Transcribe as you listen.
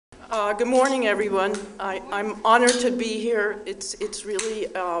Good morning, everyone. I'm honored to be here. It's really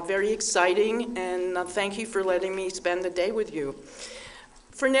very exciting, and thank you for letting me spend the day with you.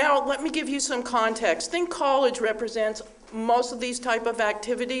 For now, let me give you some context. Think College represents most of these type of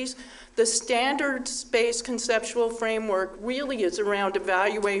activities. The standards-based conceptual framework really is around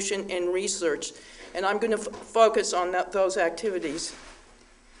evaluation and research, and I'm going to focus on those activities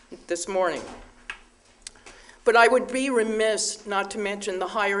this morning. But I would be remiss not to mention the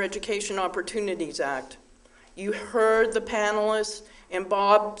Higher Education Opportunities Act. You heard the panelists, and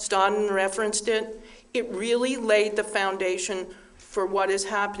Bob Stodden referenced it. It really laid the foundation for what is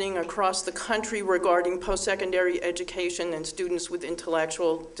happening across the country regarding post-secondary education and students with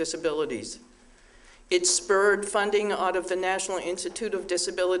intellectual disabilities. It spurred funding out of the National Institute of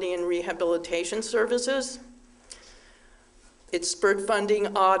Disability and Rehabilitation Services. It spurred funding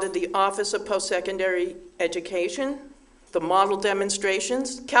out of the Office of Post-Secondary Education, the model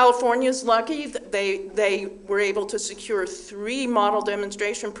demonstrations. California's lucky. They were able to secure 3 model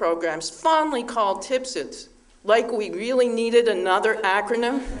demonstration programs, fondly called TIPSIDs, like we really needed another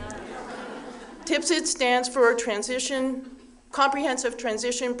acronym. TIPSID stands for Comprehensive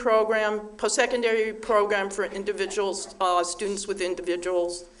Transition Program, Post-Secondary Program for individuals, students with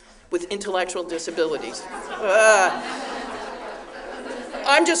intellectual disabilities.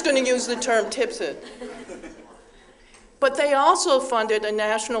 I'm just going to use the term TIPSID. But they also funded a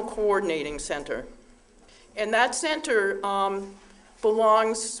national coordinating center. And that center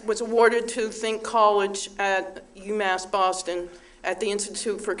was awarded to Think College at UMass Boston at the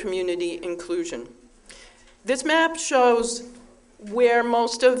Institute for Community Inclusion. This map shows where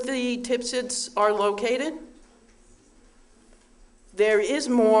most of the TIPSIDs are located. There is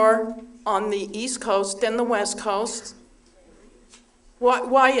more on the East Coast than the West Coast.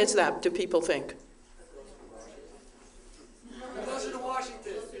 Why is that, do people think? Closer to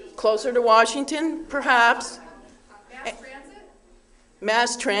Washington. Closer to Washington, perhaps. Mass transit?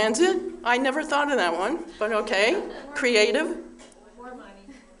 Mass transit? I never thought of that one, but okay. Creative. More money.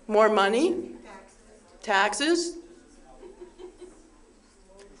 More money. Taxes.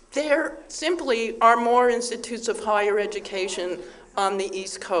 There simply are more institutes of higher education on the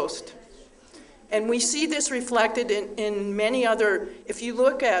East Coast. And we see this reflected in many other, if you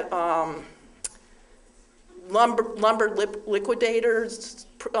look at lumber liquidators,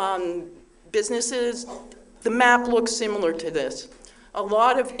 businesses, the map looks similar to this. A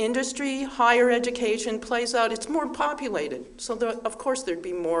lot of industry, higher education plays out, it's more populated. So of course there'd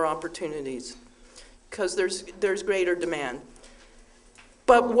be more opportunities because there's greater demand.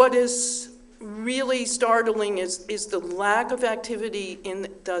 But what is really startling is the lack of activity in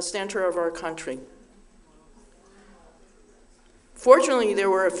the center of our country. Fortunately,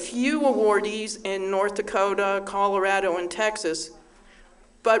 there were a few awardees in North Dakota, Colorado, and Texas,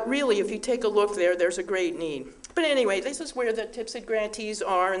 but really, if you take a look there, there's a great need. But anyway, this is where the TIPSID grantees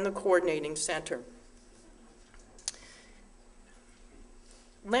are in the coordinating center.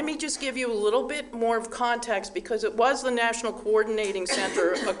 Let me just give you a little bit more of context because it was the National Coordinating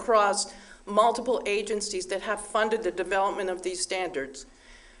Center across multiple agencies that have funded the development of these standards.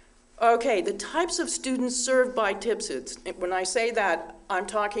 Okay, the types of students served by TIPSIDs. When I say that, I'm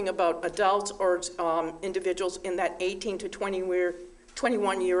talking about adults or individuals in that 18 to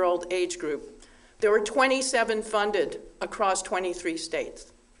 21-year-old age group. There were 27 funded across 23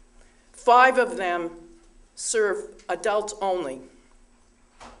 states. 5 of them serve adults only.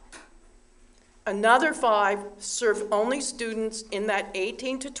 Another 5 serve only students in that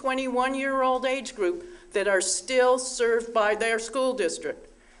 18 to 21-year-old age group that are still served by their school district.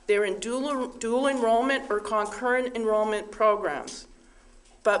 They're in dual enrollment or concurrent enrollment programs.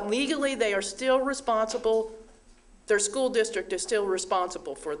 But legally, they are still responsible, their school district is still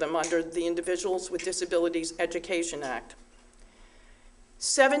responsible for them under the Individuals with Disabilities Education Act.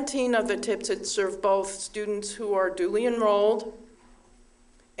 17 of the TIPSIDs serve both students who are duly enrolled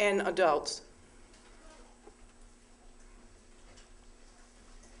and adults.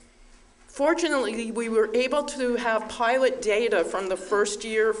 Fortunately, we were able to have pilot data from the first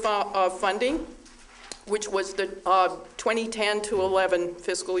year of funding, which was the 2010 to 11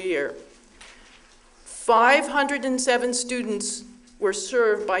 fiscal year. 507 students were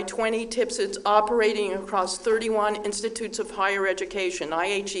served by 20 TIPSIDs operating across 31 institutes of higher education,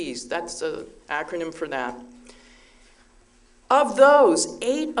 IHEs, that's an acronym for that. Of those,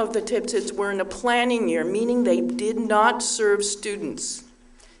 8 of the TIPSIDs were in a planning year, meaning they did not serve students.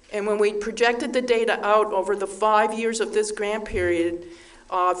 And when we projected the data out over the 5 years of this grant period,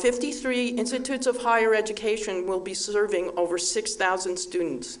 53 institutes of higher education will be serving over 6,000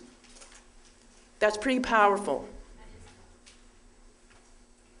 students. That's pretty powerful.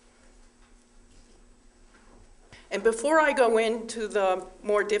 And before I go into the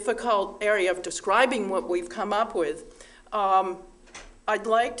more difficult area of describing what we've come up with, I'd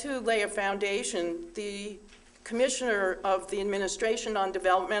like to lay a foundation. The Commissioner of the Administration on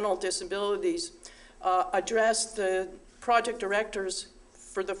Developmental Disabilities addressed the project directors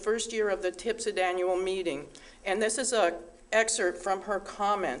for the first year of the TIPSID annual meeting. And this is an excerpt from her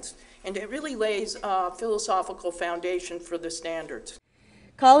comments. And it really lays a philosophical foundation for the standards.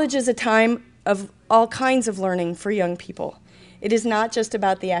 College is a time of all kinds of learning for young people. It is not just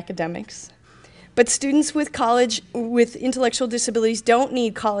about the academics. But students with intellectual disabilities don't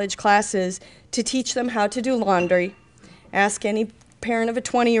need college classes to teach them how to do laundry. Ask any parent of a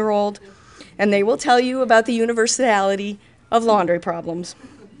 20-year-old, and they will tell you about the universality of laundry problems.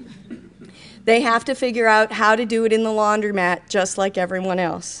 They have to figure out how to do it in the laundromat just like everyone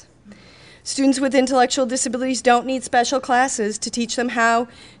else. Students with intellectual disabilities don't need special classes to teach them how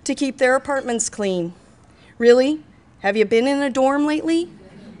to keep their apartments clean. Really? Have you been in a dorm lately?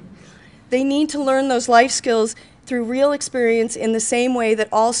 They need to learn those life skills through real experience in the same way that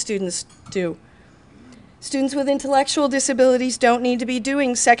all students do. Students with intellectual disabilities don't need to be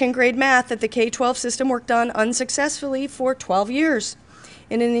doing second-grade math that the K-12 system worked on unsuccessfully for 12 years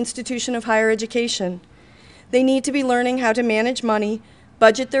in an institution of higher education. They need to be learning how to manage money,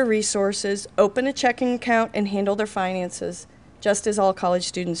 budget their resources, open a checking account, and handle their finances, just as all college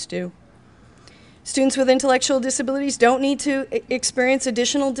students do. Students with intellectual disabilities don't need to experience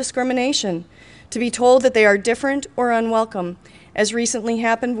additional discrimination, to be told that they are different or unwelcome, as recently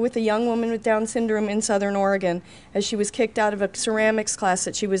happened with a young woman with Down syndrome in Southern Oregon as she was kicked out of a ceramics class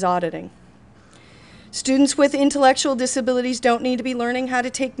that she was auditing. Students with intellectual disabilities don't need to be learning how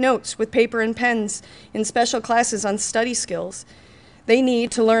to take notes with paper and pens in special classes on study skills. They need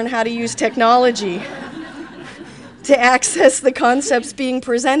to learn how to use technology to access the concepts being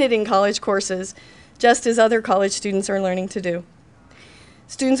presented in college courses, just as other college students are learning to do.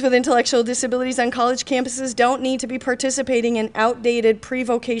 Students with intellectual disabilities on college campuses don't need to be participating in outdated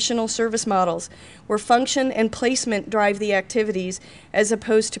pre-vocational service models where function and placement drive the activities as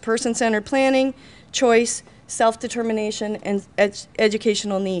opposed to person-centered planning, choice, self-determination, and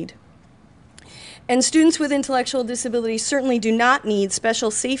educational need. And students with intellectual disabilities certainly do not need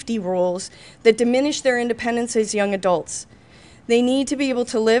special safety rules that diminish their independence as young adults. They need to be able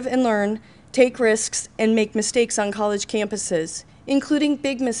to live and learn, take risks, and make mistakes on college campuses, including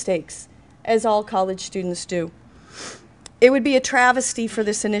big mistakes, as all college students do. It would be a travesty for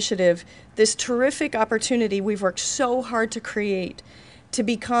this initiative, this terrific opportunity we've worked so hard to create, to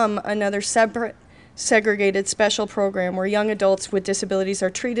become another separate, segregated special program where young adults with disabilities are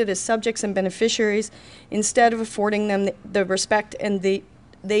treated as subjects and beneficiaries instead of affording them the respect and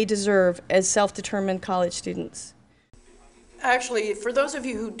they deserve as self-determined college students. Actually, for those of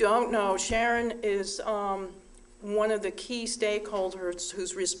you who don't know, Sharon is one of the key stakeholders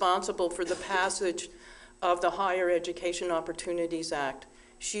who's responsible for the passage of the Higher Education Opportunities Act.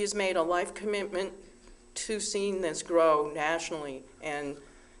 She has made a life commitment to seeing this grow nationally, and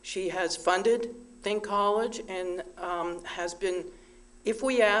she has funded Think College and has been, if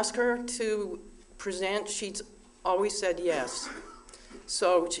we ask her to present, she's always said yes.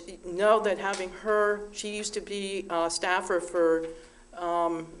 So know that having her, she used to be a staffer for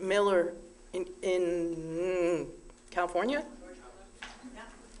Miller in California.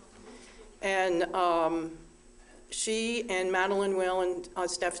 And she and Madeline Will and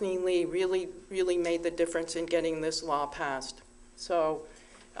Stephanie Lee really made the difference in getting this law passed. So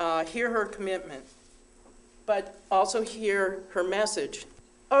hear her commitment, but also hear her message.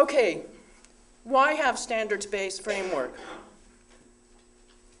 Okay, why have standards-based framework?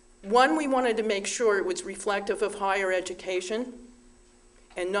 One, we wanted to make sure it was reflective of higher education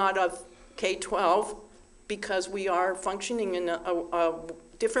and not of K-12, because we are functioning in a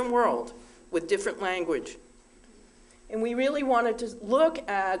different world with different language. And we really wanted to look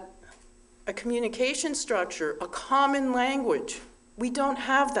at a communication structure, a common language. We don't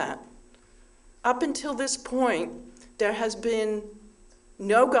have that. Up until this point, there has been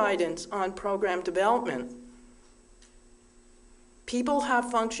no guidance on program development. People have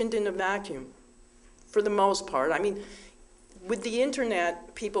functioned in a vacuum for the most part. I mean, with the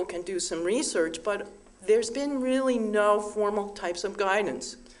internet, people can do some research, but there's been really no formal types of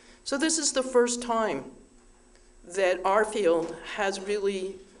guidance. So this is the first time that our field has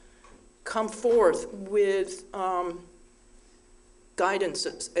really come forth with guidance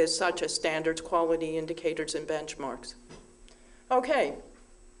as such as standards, quality indicators, and benchmarks. Okay,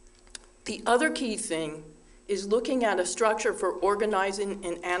 the other key thing is looking at a structure for organizing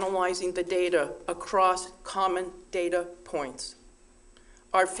and analyzing the data across common data points.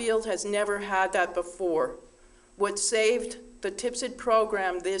 Our field has never had that before. What saved the TIPSID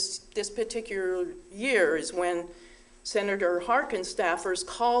program this particular year is when Senator Harkin's staffers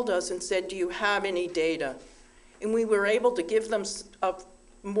called us and said, do you have any data? And we were able to give them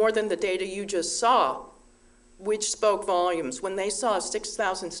more than the data you just saw, which spoke volumes. When they saw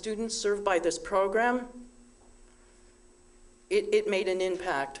 6,000 students served by this program, it made an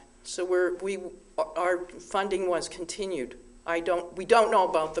impact. So our funding was continued. We don't know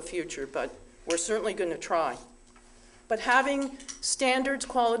about the future, but we're certainly going to try. But having standards,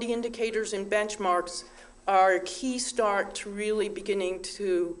 quality indicators, and benchmarks are a key start to really beginning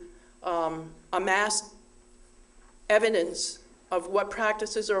to amass evidence of what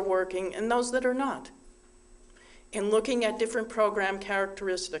practices are working and those that are not, and looking at different program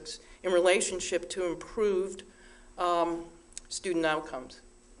characteristics in relationship to improved student outcomes.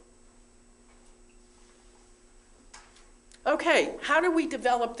 Okay, how do we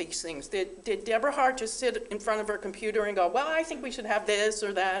develop these things? Did Deborah Hart just sit in front of her computer and go, well, I think we should have this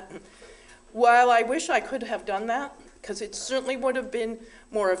or that? Well, I wish I could have done that, because it certainly would have been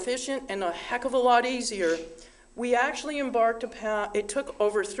more efficient and a heck of a lot easier. We actually embarked upon, it took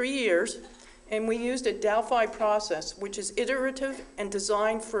over 3 years, and we used a Delphi process, which is iterative and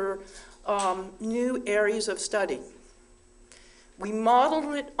designed for new areas of study. We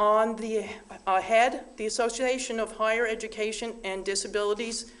modeled it on the HED, the Association of Higher Education and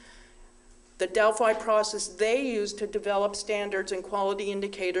Disabilities, the Delphi process they use to develop standards and quality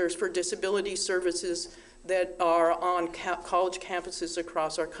indicators for disability services that are on college campuses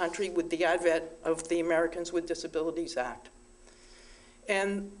across our country with the advent of the Americans with Disabilities Act.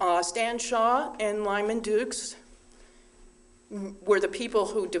 And Stan Shaw and Lyman Dukes were the people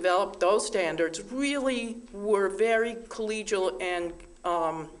who developed those standards, really were very collegial and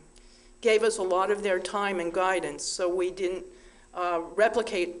gave us a lot of their time and guidance, so we didn't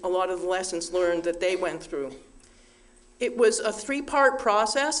replicate a lot of the lessons learned that they went through. It was a 3-part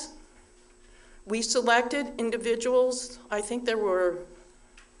process. We selected individuals, I think there were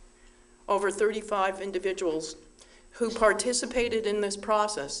over 35 individuals who participated in this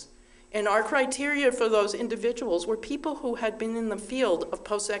process. And our criteria for those individuals were people who had been in the field of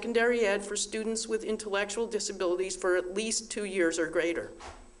post-secondary ed for students with intellectual disabilities for at least 2 years or greater.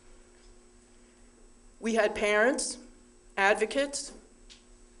 We had parents, advocates,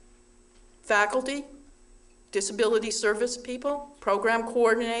 faculty, disability service people, program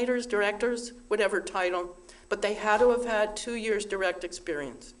coordinators, directors, whatever title, but they had to have had 2 years direct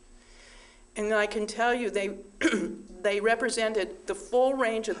experience. And I can tell you they represented the full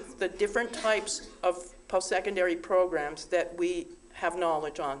range of the different types of post-secondary programs that we have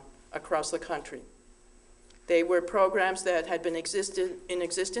knowledge on across the country. They were programs that had been in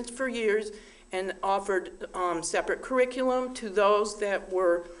existence for years and offered separate curriculum to those that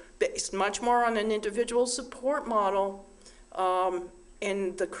were based much more on an individual support model,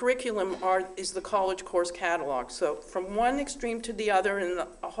 and the curriculum is the college course catalog. So from one extreme to the other, and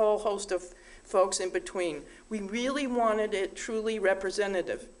a whole host of folks in between. We really wanted it truly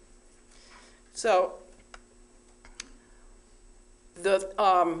representative. So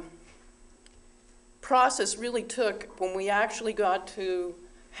the process really took, when we actually got to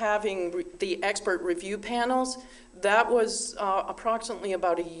having the expert review panels, that was approximately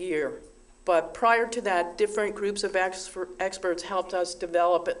about a year. But prior to that, different groups of experts helped us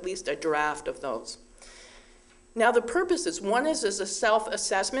develop at least a draft of those. Now the purposes, one is as a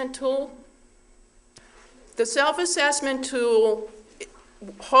self-assessment tool. The self-assessment tool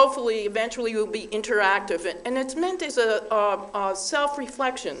hopefully eventually will be interactive, and it's meant as a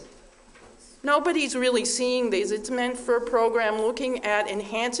self-reflection. Nobody's really seeing these. It's meant for a program looking at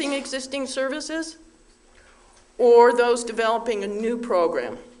enhancing existing services or those developing a new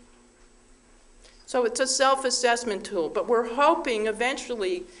program. So it's a self-assessment tool, but we're hoping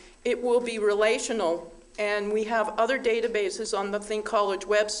eventually it will be relational, and we have other databases on the Think College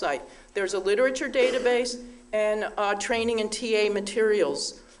website. There's a literature database and training and TA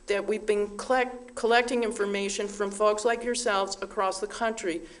materials that we've been collecting information from folks like yourselves across the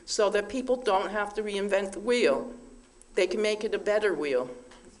country so that people don't have to reinvent the wheel. They can make it a better wheel.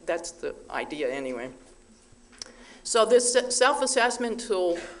 That's the idea anyway. So this self-assessment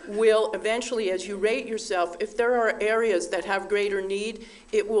tool will eventually, as you rate yourself, if there are areas that have greater need,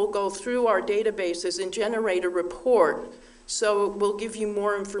 it will go through our databases and generate a report. So it will give you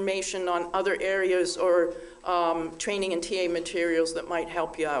more information on other areas or training and TA materials that might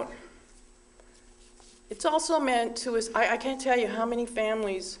help you out. It's also meant to, I can't tell you how many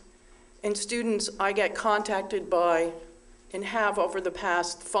families and students I get contacted by and have over the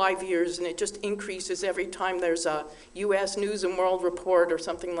past 5 years, and it just increases every time there's a U.S. News and World Report or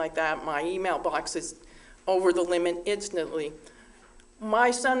something like that. My email box is over the limit instantly.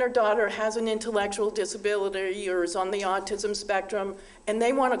 My son or daughter has an intellectual disability or is on the autism spectrum, and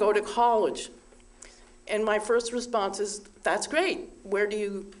they want to go to college. And my first response is, that's great. Where do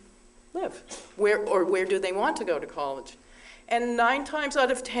you live? Where do they want to go to college? And 9 times out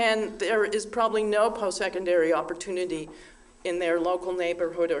of 10, there is probably no post-secondary opportunity in their local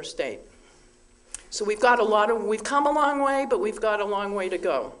neighborhood or state. So we've come a long way, but we've got a long way to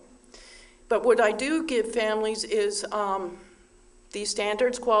go. But what I do give families is these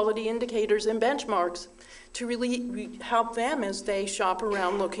standards, quality indicators, and benchmarks to really help them as they shop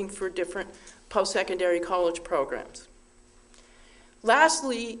around looking for different post-secondary college programs.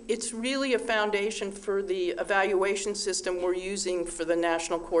 Lastly, it's really a foundation for the evaluation system we're using for the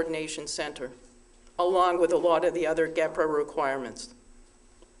National Coordination Center, along with a lot of the other GEPRA requirements.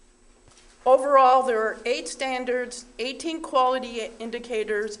 Overall, there are 8 standards, 18 quality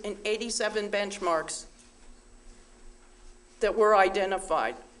indicators, and 87 benchmarks that were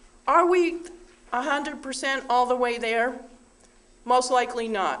identified. Are we 100% all the way there? Most likely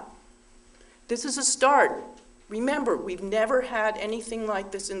not. This is a start. Remember, we've never had anything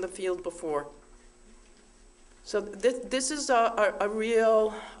like this in the field before. So this is a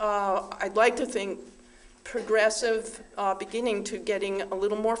real, I'd like to think, progressive beginning to getting a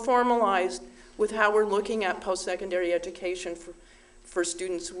little more formalized with how we're looking at post-secondary education for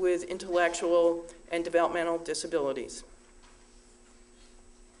students with intellectual and developmental disabilities.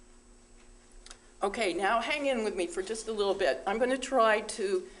 Okay, now hang in with me for just a little bit. I'm going to try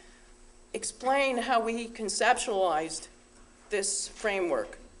to explain how we conceptualized this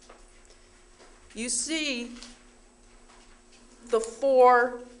framework. You see the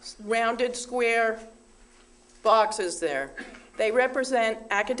 4 rounded square boxes there. They represent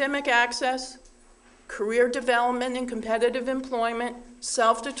academic access, career development and competitive employment,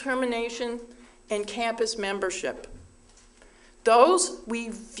 self-determination, and campus membership. Those we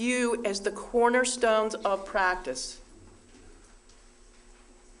view as the cornerstones of practice.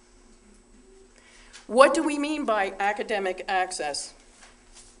 What do we mean by academic access?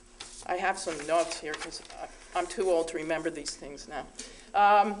 I have some notes here because I'm too old to remember these things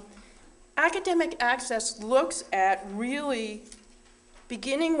now. Academic access looks at really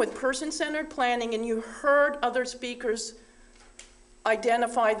beginning with person-centered planning, and you heard other speakers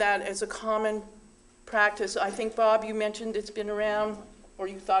identify that as a common practice. I think, Bob, you mentioned it's been around, or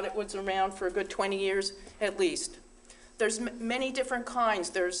you thought it was around for a good 20 years at least. There's many different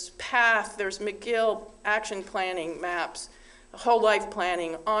kinds. There's PATH, there's McGill action planning maps, whole life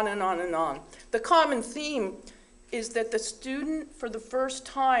planning, on and on and on. The common theme is that the student, for the first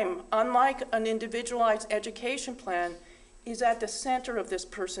time, unlike an individualized education plan, is at the center of this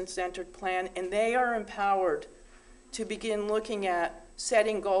person-centered plan, and they are empowered to begin looking at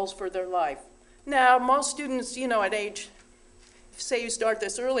setting goals for their life. Now, most students, at age, say you start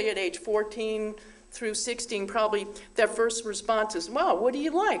this early at age 14 through 16, probably their first response is, well, what do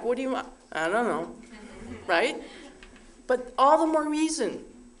you like? What do you want? I don't know, right? But all the more reason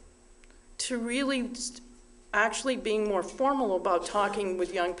to really actually being more formal about talking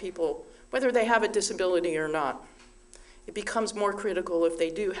with young people, whether they have a disability or not. It becomes more critical if they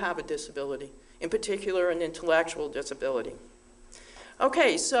do have a disability, in particular an intellectual disability.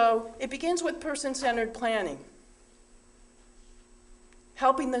 Okay, so it begins with person-centered planning.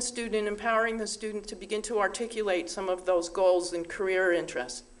 Helping the student, empowering the student to begin to articulate some of those goals and career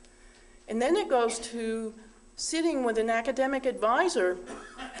interests. And then it goes to sitting with an academic advisor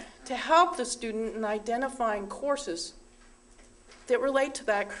to help the student in identifying courses that relate to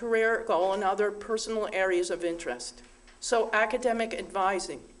that career goal and other personal areas of interest. So academic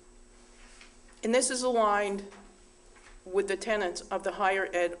advising. And this is aligned with the tenets of the Higher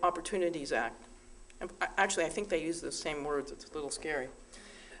Ed Opportunities Act. And actually, I think they use the same words. It's a little scary.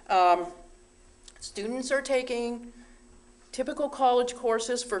 Students are taking typical college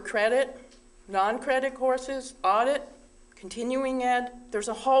courses for credit, non-credit courses, audit, continuing ed. There's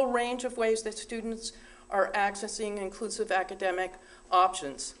a whole range of ways that students are accessing inclusive academic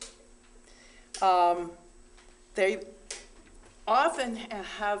options. They often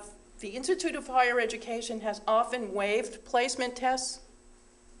have, the Institute of Higher Education has often waived placement tests.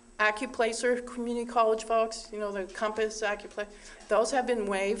 AccuPlacer, community college folks, the Compass, AccuPlacer, those have been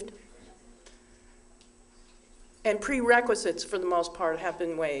waived. And prerequisites, for the most part, have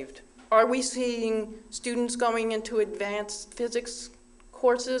been waived. Are we seeing students going into advanced physics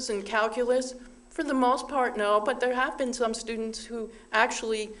courses and calculus? For the most part, no, but there have been some students who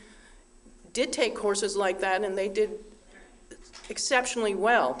actually did take courses like that, and they did exceptionally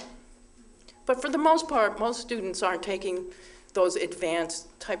well. But for the most part, most students aren't taking those advanced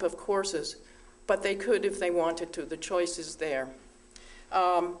type of courses. but they could if they wanted to. The choice is there.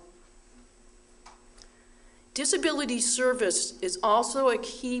 Disability service is also a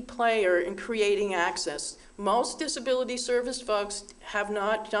key player in creating access. Most disability service folks have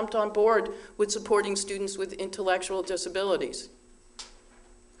not jumped on board with supporting students with intellectual disabilities.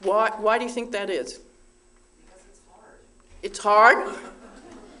 Why do you think that is? Because it's hard. It's hard?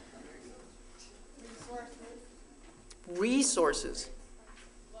 Resources.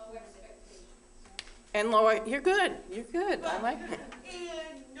 Low expectations. And lower, you're good, I like it.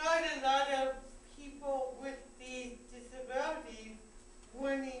 And not a lot of people with these disabilities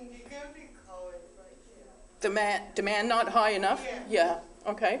wanting to go to college right now. Demand not high enough? Yeah. Yeah,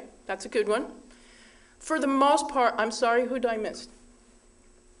 okay, that's a good one. For the most part, I'm sorry, who did I miss?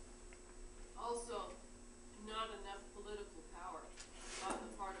 Also, not enough political power on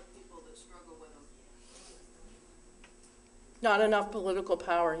the part of people that struggle with them. Not enough political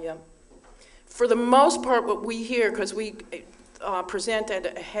power, yeah. For the most part, what we hear, because we present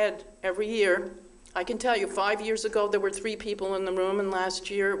at AHEAD every year, I can tell you 5 years ago there were 3 people in the room, and last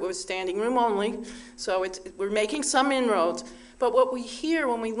year it was standing room only. So we're making some inroads. But what we hear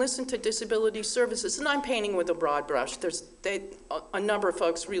when we listen to disability services, and I'm painting with a broad brush, there's a number of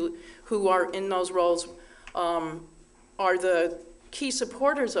folks really who are in those roles are the key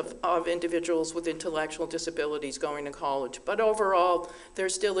supporters of individuals with intellectual disabilities going to college. But overall, there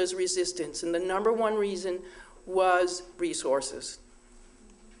still is resistance, and the number one reason was resources.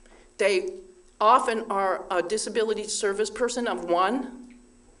 They often are a disability service person of one.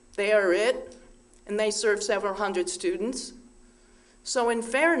 They are it, and they serve several hundred students. So in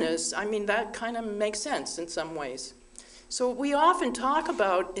fairness, I mean, that kind of makes sense in some ways. So what we often talk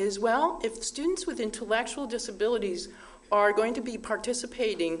about is, well, if students with intellectual disabilities are going to be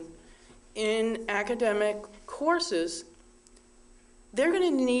participating in academic courses, they're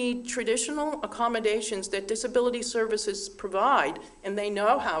going to need traditional accommodations that disability services provide, and they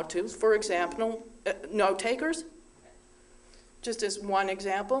know how to. For example, note takers, just as one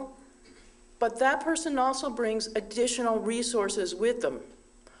example. But that person also brings additional resources with them.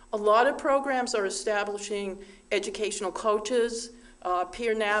 A lot of programs are establishing educational coaches,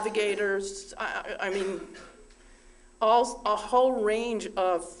 peer navigators, I mean, a whole range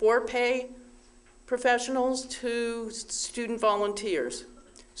of for-pay professionals to student volunteers.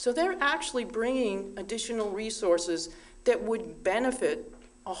 So they're actually bringing additional resources that would benefit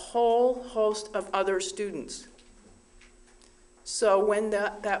a whole host of other students. So when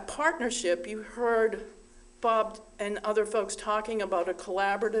that partnership, you heard Bob and other folks talking about a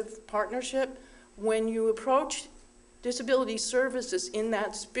collaborative partnership, when you approach disability services in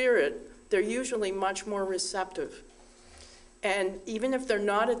that spirit, they're usually much more receptive. And even if they're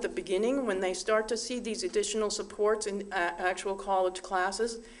not at the beginning, when they start to see these additional supports in actual college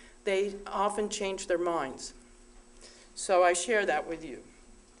classes, they often change their minds. So I share that with you.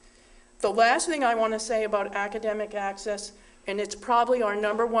 The last thing I want to say about academic access, and it's probably our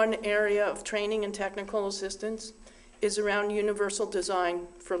number one area of training and technical assistance, is around universal design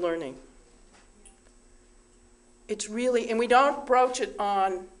for learning. It's really, and we don't broach it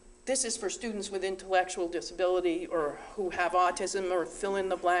on, this is for students with intellectual disability or who have autism or fill in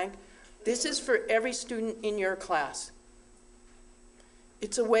the blank. This is for every student in your class.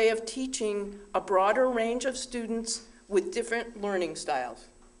 It's a way of teaching a broader range of students with different learning styles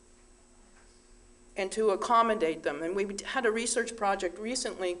and to accommodate them. And we had a research project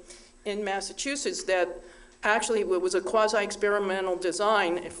recently in Massachusetts that actually was a quasi-experimental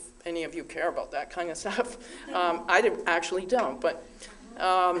design, if any of you care about that kind of stuff. I actually don't, but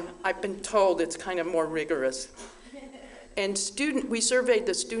I've been told it's kind of more rigorous. And we surveyed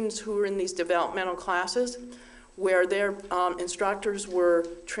the students who were in these developmental classes where their instructors were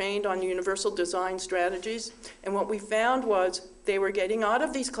trained on universal design strategies. And what we found was they were getting out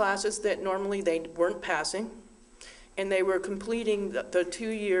of these classes that normally they weren't passing, and they were completing the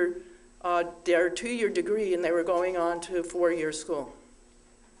two-year, their two-year degree, and they were going on to 4-year school.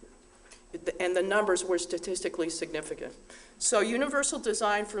 And the numbers were statistically significant. So universal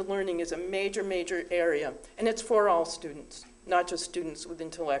design for learning is a major, major area, and it's for all students, not just students with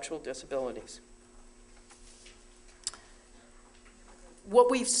intellectual disabilities.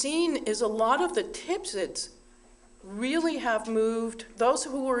 What we've seen is a lot of the TIPSIDs really have moved, those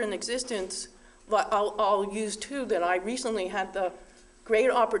who were in existence, I'll use two that I recently had the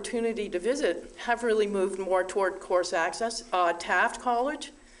great opportunity to visit, have really moved more toward course access. Taft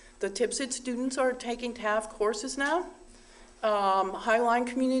College, the TIPSID students are taking Taft courses now. Highline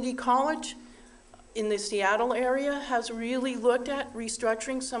Community College in the Seattle area has really looked at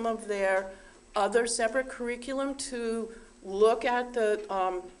restructuring some of their other separate curriculum to look at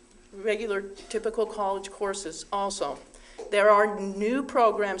the regular typical college courses also. There are new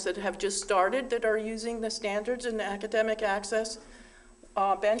programs that have just started that are using the standards and academic access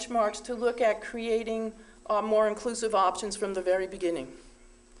benchmarks to look at creating more inclusive options from the very beginning.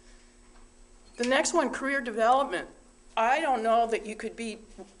 The next one, career development. I don't know that you could beat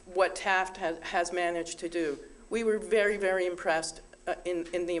what Taft has managed to do. We were very, very impressed in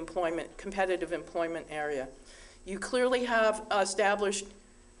the competitive employment area. You clearly have established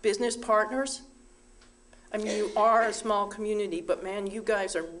business partners. I mean, you are a small community, but man, you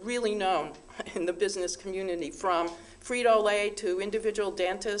guys are really known in the business community, from Frito-Lay to individual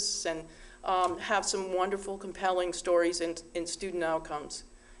dentists, and have some wonderful, compelling stories in student outcomes,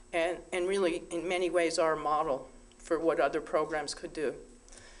 and really, in many ways, are a model for what other programs could do.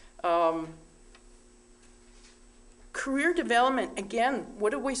 Career development, again,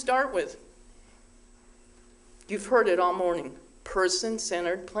 what did we start with? You've heard it all morning,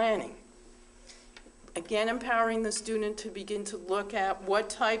 person-centered planning. Again, empowering the student to begin to look at what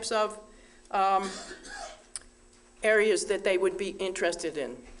types of areas that they would be interested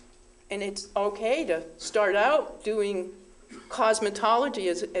in. And it's okay to start out doing cosmetology,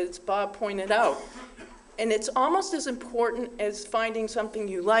 as Bob pointed out. And it's almost as important as finding something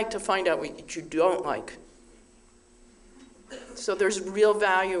you like to find out what you don't like. So there's real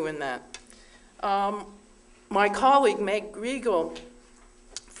value in that. My colleague, Meg Griegel,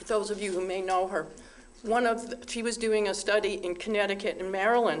 for those of you who may know her, she was doing a study in Connecticut and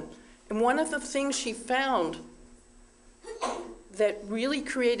Maryland, and one of the things she found that really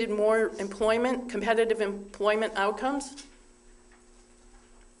created more competitive employment outcomes,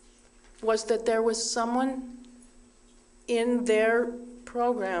 was that there was someone in their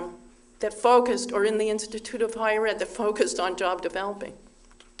program that focused, or in the Institute of Higher Ed, that focused on job development.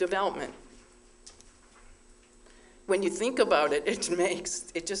 When you think about it,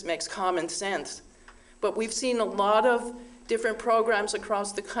 it just makes common sense. But we've seen a lot of different programs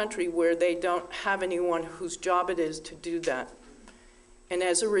across the country where they don't have anyone whose job it is to do that. And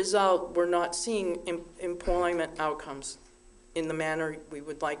as a result, we're not seeing employment outcomes in the manner we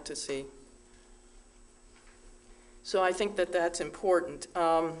would like to see. So I think that that's important.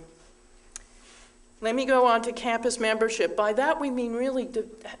 Let me go on to campus membership. By that we mean really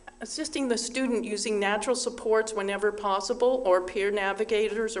assisting the student using natural supports whenever possible, or peer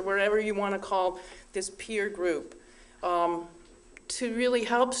navigators, or whatever you want to call this peer group, to really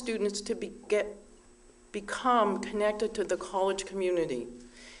help students to become connected to the college community.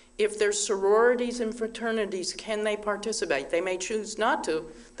 If there's sororities and fraternities, can they participate? They may choose not to.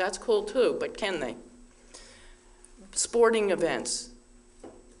 That's cool too, but can they? Sporting events.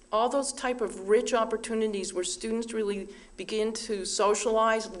 All those type of rich opportunities where students really begin to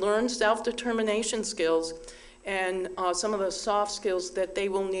socialize, learn self-determination skills, and some of the soft skills that they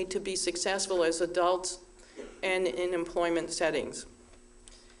will need to be successful as adults and in employment settings.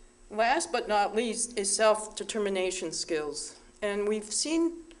 Last but not least is self-determination skills. And we've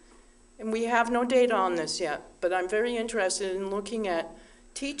seen, and we have no data on this yet, but I'm very interested in looking at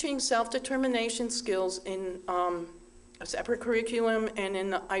teaching self-determination skills in a separate curriculum and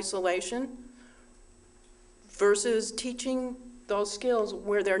in isolation, versus teaching those skills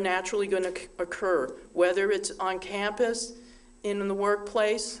where they're naturally going to occur, whether it's on campus, in the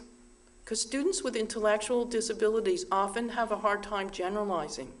workplace, because students with intellectual disabilities often have a hard time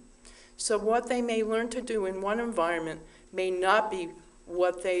generalizing. So what they may learn to do in one environment may not be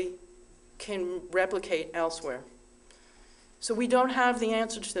what they can replicate elsewhere. So we don't have the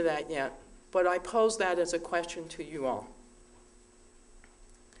answer to that yet, but I pose that as a question to you all.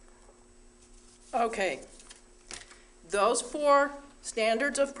 Okay, those 4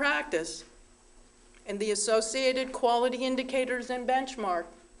 standards of practice and the associated quality indicators and benchmark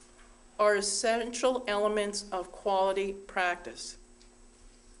are essential elements of quality practice.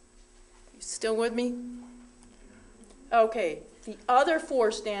 You still with me? Okay, the other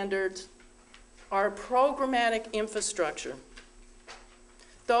 4 standards are programmatic infrastructure.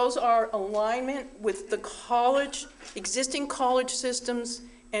 Those are alignment with the existing college systems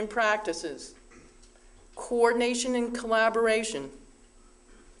and practices, coordination and collaboration,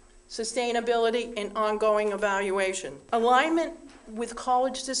 sustainability and ongoing evaluation. Alignment with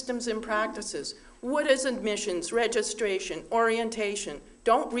college systems and practices. What is admissions, registration, orientation?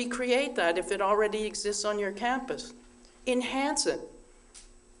 Don't recreate that if it already exists on your campus. Enhance it.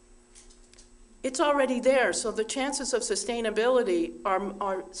 It's already there, so the chances of sustainability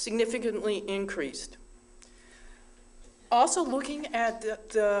are significantly increased. Also looking at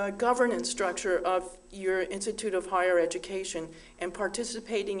the governance structure of your Institute of Higher Education and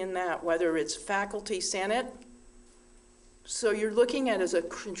participating in that, whether it's faculty senate, So you're looking at as a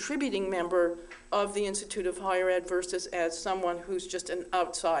contributing member of the Institute of Higher Ed versus as someone who's just an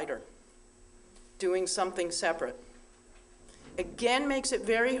outsider doing something separate. Again, makes it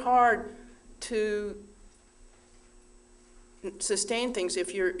very hard to sustain things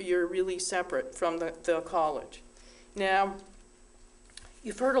if you're really separate from the college. Now,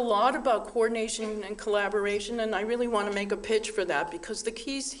 you've heard a lot about coordination and collaboration, and I really want to make a pitch for that because the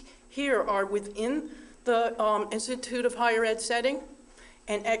keys here are within the Institute of Higher Ed setting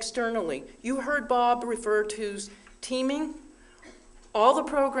and externally. You heard Bob refer to teaming. All the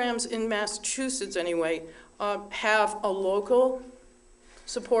programs in Massachusetts, anyway, have a local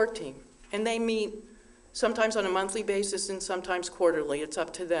support team, and they meet sometimes on a monthly basis and sometimes quarterly. It's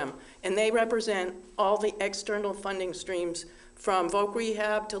up to them. And they represent all the external funding streams from voc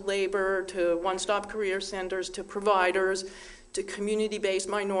rehab to labor to one-stop career centers to providers to community-based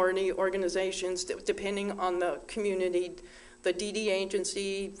minority organizations, depending on the community, the DD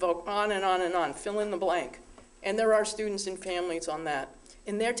agency, on and on and on, fill in the blank. And there are students and families on that.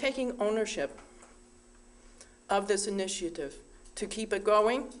 And they're taking ownership of this initiative to keep it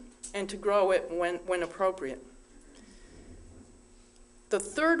going and to grow it when appropriate. The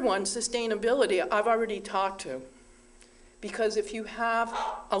third one, sustainability, I've already talked to. Because if you have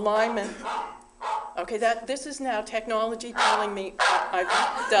alignment, okay, this is now technology telling me I've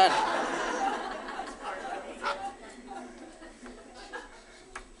done.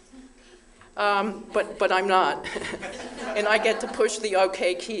 But I'm not. And I get to push the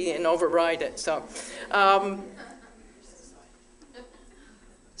OK key and override it. So,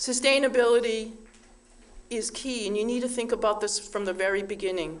 sustainability is key, and you need to think about this from the very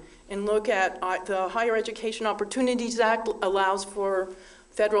beginning and look at the Higher Education Opportunities Act allows for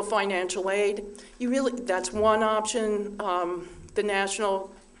federal financial aid. That's one option. The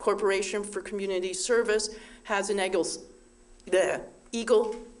National Corporation for Community Service has an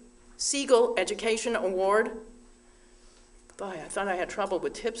Siegel Education Award. Boy, I thought I had trouble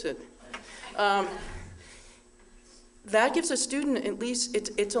with TIPSIT. That gives a student, at least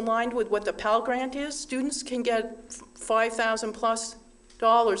it's aligned with what the Pell Grant is. Students can get $5,000 plus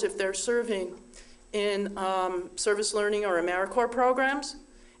if they're serving in service learning or AmeriCorps programs.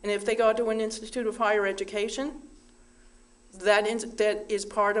 And if they go to an Institute of Higher Education that is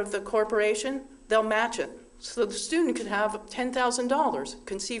part of the corporation, they'll match it. So the student could have $10,000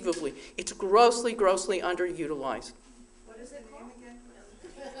 conceivably. It's grossly, grossly underutilized. What is it called again?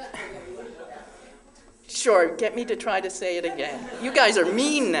 Sure, get me to try to say it again. You guys are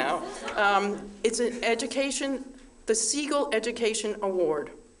mean now. It's an education, the Siegel Education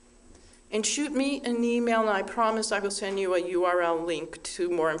Award. And shoot me an email, and I promise I will send you a URL link to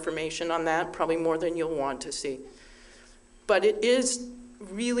more information on that, probably more than you'll want to see. But it is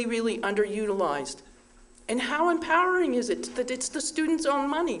really, really underutilized. And how empowering is it that it's the students' own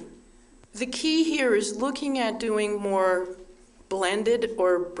money? The key here is looking at doing more blended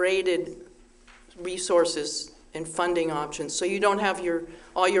or braided resources and funding options, so you don't have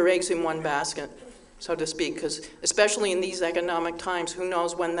all your eggs in one basket, so to speak, because especially in these economic times, who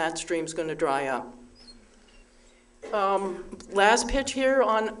knows when that stream's going to dry up. Last pitch here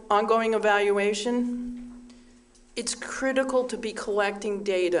on ongoing evaluation. It's critical to be collecting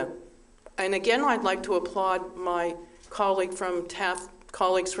data. And again, I'd like to applaud my colleagues from Taft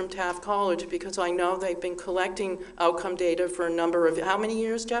College, because I know they've been collecting outcome data for a number of, how many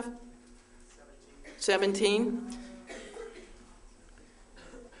years, Jeff? 17?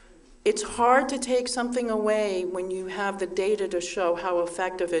 It's hard to take something away when you have the data to show how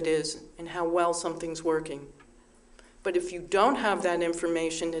effective it is and how well something's working. But if you don't have that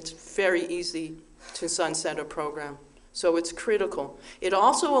information, it's very easy to sunset a program. So it's critical. It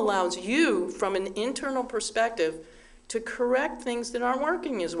also allows you, from an internal perspective, to correct things that aren't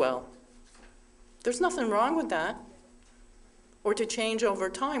working as well. There's nothing wrong with that. Or to change over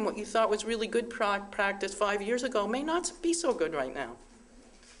time. What you thought was really good practice 5 years ago may not be so good right now.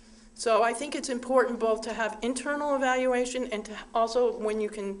 So I think it's important both to have internal evaluation and to also, when you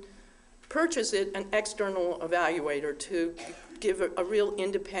can purchase it, an external evaluator to give a real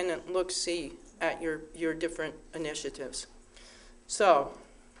independent look-see at your different initiatives. So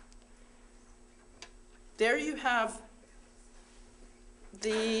there you have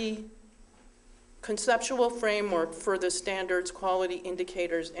the conceptual framework for the standards, quality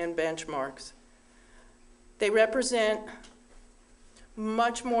indicators, and benchmarks. They represent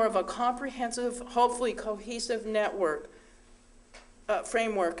much more of a comprehensive, hopefully cohesive network,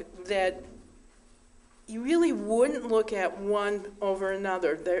 framework that you really wouldn't look at one over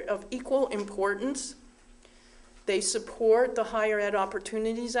another. They're of equal importance. They support the Higher Ed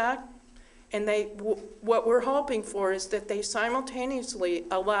Opportunities Act, And what we're hoping for is that they simultaneously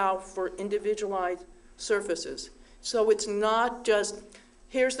allow for individualized services. So it's not just,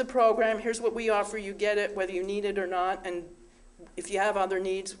 here's the program, here's what we offer, you get it, whether you need it or not, and if you have other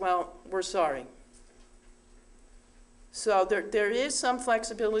needs, well, we're sorry. So there is some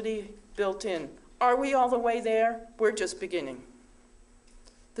flexibility built in. Are we all the way there? We're just beginning.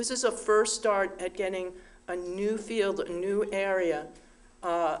 This is a first start at getting a new field, a new area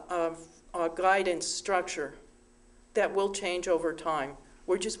of guidance structure that will change over time.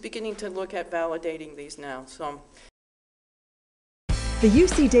 We're just beginning to look at validating these now. So. The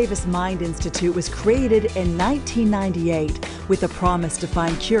UC Davis Mind Institute was created in 1998 with a promise to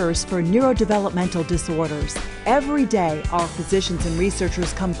find cures for neurodevelopmental disorders. Every day, our physicians and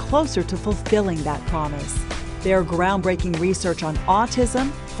researchers come closer to fulfilling that promise. Their groundbreaking research on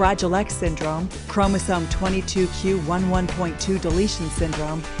autism, Fragile X syndrome, chromosome 22q11.2 deletion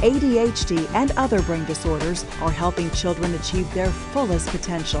syndrome, ADHD, and other brain disorders are helping children achieve their fullest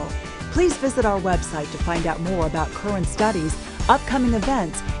potential. Please visit our website to find out more about current studies, upcoming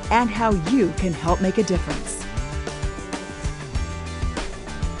events, and how you can help make a difference.